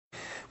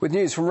With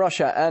news from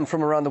Russia and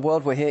from around the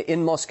world, we're here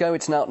in Moscow.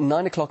 It's now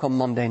 9 o'clock on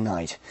Monday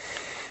night.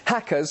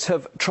 Hackers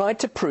have tried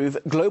to prove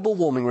global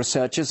warming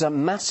researchers are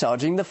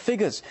massaging the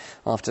figures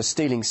after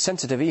stealing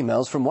sensitive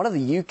emails from one of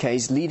the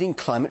UK's leading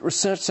climate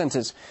research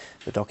centres.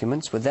 The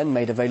documents were then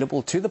made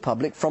available to the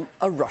public from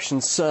a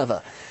Russian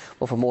server.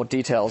 Well, for more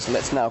details,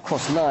 let's now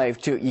cross live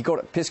to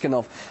Yegor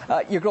Piskunov.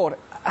 Yegor,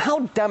 how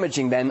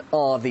damaging then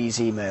are these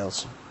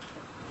emails?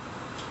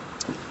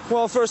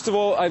 Well, first of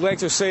all, I'd like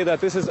to say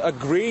that this is a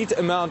great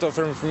amount of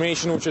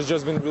information which has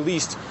just been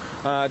released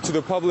to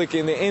the public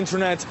in the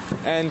internet,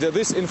 and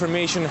this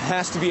information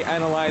has to be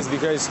analyzed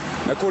because,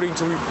 according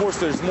to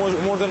reports, there's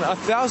more than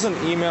 1,000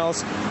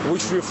 emails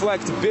which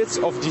reflect bits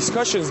of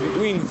discussions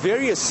between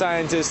various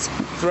scientists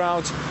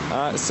throughout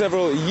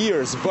several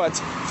years. But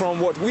from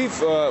what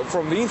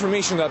from the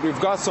information that we've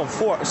got so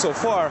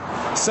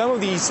far, some of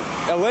these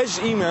alleged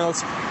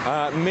emails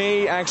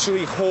may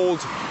actually hold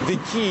the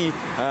key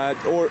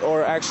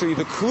or actually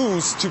the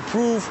clues to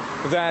prove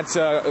that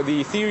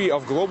the theory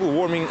of global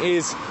warming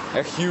is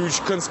a huge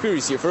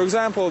conspiracy. For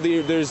example,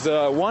 there's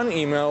one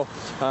email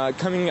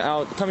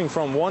coming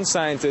from one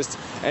scientist,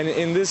 and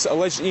in this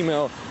alleged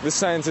email, the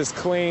scientist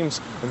claims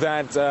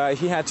that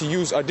he had to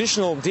use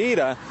additional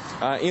data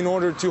in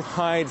order to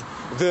hide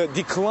the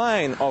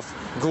decline of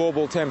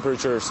global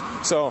temperatures.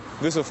 So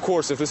this, of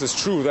course, if this is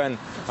true, then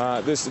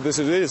this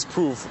is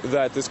proof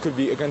that this could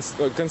be a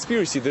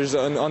conspiracy. There's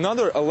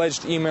another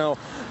alleged email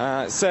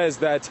says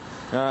that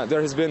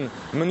there has been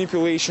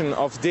manipulation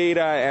of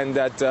data, and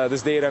that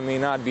this data may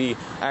not be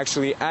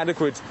actually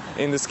adequate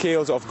in the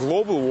scales of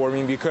global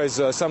warming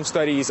because some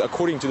studies,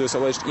 according to this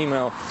alleged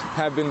email,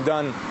 have been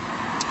done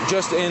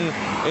just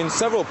in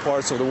several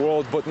parts of the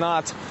world, but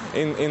not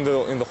in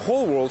the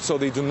whole world, so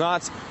they do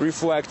not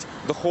reflect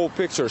the whole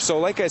picture. So,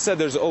 like I said,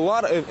 there's a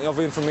lot of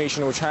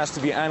information which has to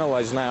be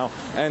analyzed now,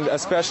 and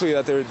especially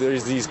that there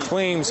is these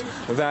claims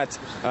that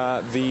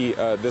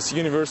this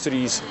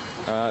university's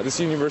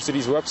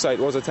website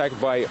was attacked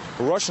by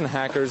Russian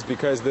hackers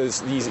because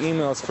these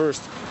emails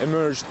first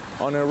emerged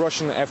on a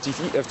Russian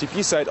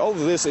FTP site. All of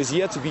this is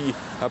yet to be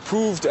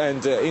proved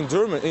and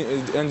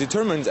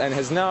determined, and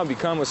has now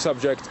become a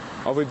subject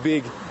of a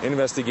big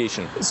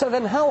investigation. So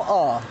then how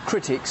are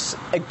critics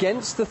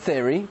against the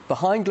theory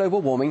behind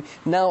global warming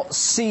now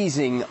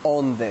seizing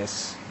on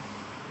this?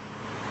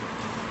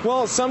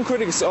 Well, some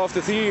critics of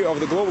the theory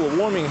of the global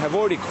warming have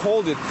already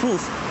called it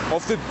proof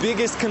of the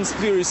biggest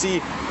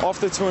conspiracy of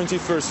the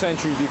 21st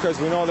century, because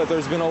we know that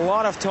there's been a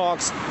lot of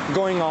talks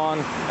going on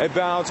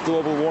about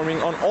global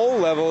warming on all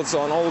levels,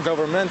 on all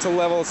governmental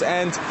levels,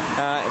 and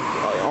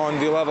on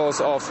the levels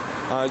of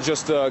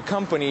just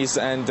companies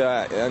and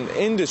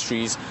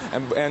industries,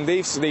 and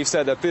they've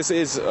said that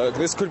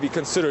this could be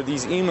considered,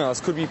 these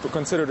emails could be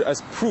considered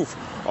as proof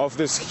of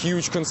this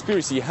huge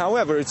conspiracy.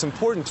 However, it's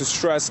important to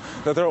stress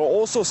that there are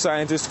also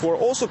scientists who are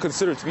also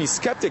considered to be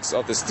skeptics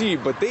of this theory,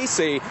 but they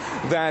say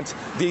that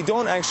they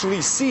don't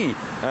actually see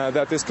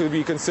that this could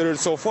be considered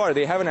so far.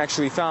 They haven't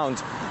actually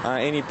found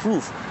any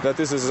proof that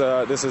this is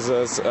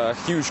a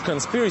huge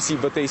conspiracy,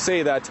 but they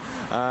say that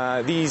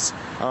these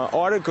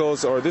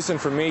articles or this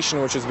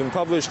information which has been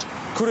published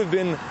could have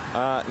been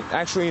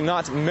actually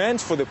not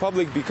meant for the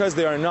public because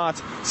they are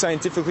not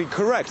scientifically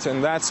correct,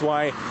 and that's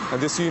why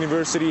this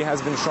university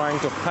has been trying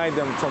to hide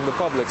them from the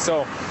public.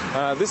 So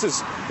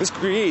this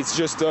creates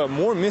just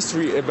more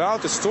mystery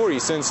about the story,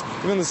 since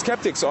even the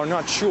skeptics are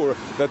not sure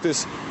that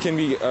this can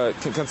be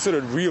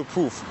considered real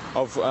proof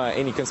of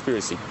any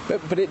conspiracy.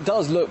 But it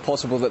does look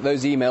possible that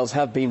those emails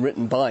have been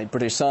written by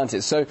British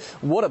scientists. So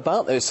what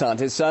about those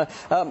scientists?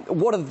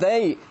 What have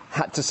they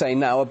had to say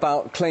now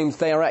about claims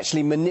they are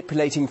actually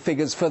manipulating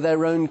figures for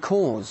their own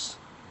cause?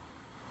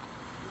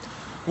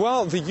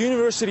 Well, the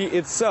university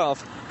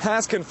itself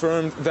has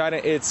confirmed that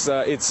its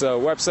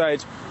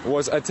website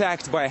was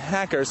attacked by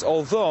hackers,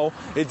 although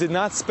it did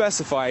not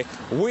specify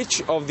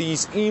which of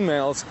these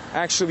emails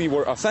actually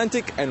were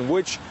authentic and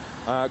which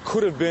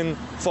could have been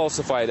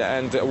falsified,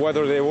 and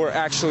whether they were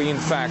actually in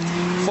fact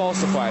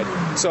falsified.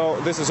 So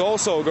this is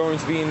also going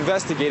to be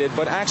investigated,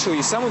 but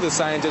actually some of the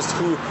scientists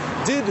who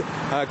did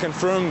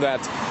confirm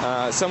that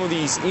some of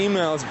these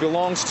emails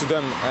belonged to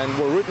them and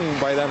were written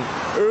by them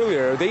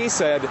earlier, they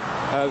said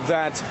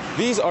that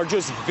these are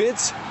just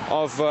bits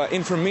of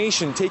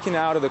information taken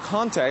out of the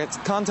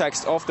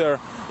context of their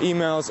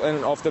emails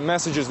and of the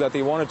messages that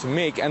they wanted to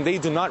make, and they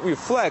do not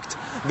reflect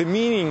the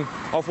meaning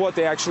of what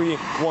they actually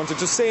wanted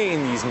to say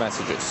in these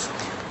messages.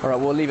 All right,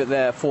 we'll leave it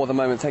there for the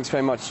moment. Thanks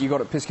very much. Yegor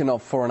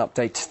Piskunov for an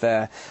update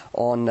there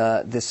on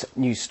this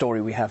news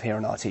story we have here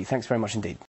on RT. Thanks very much indeed.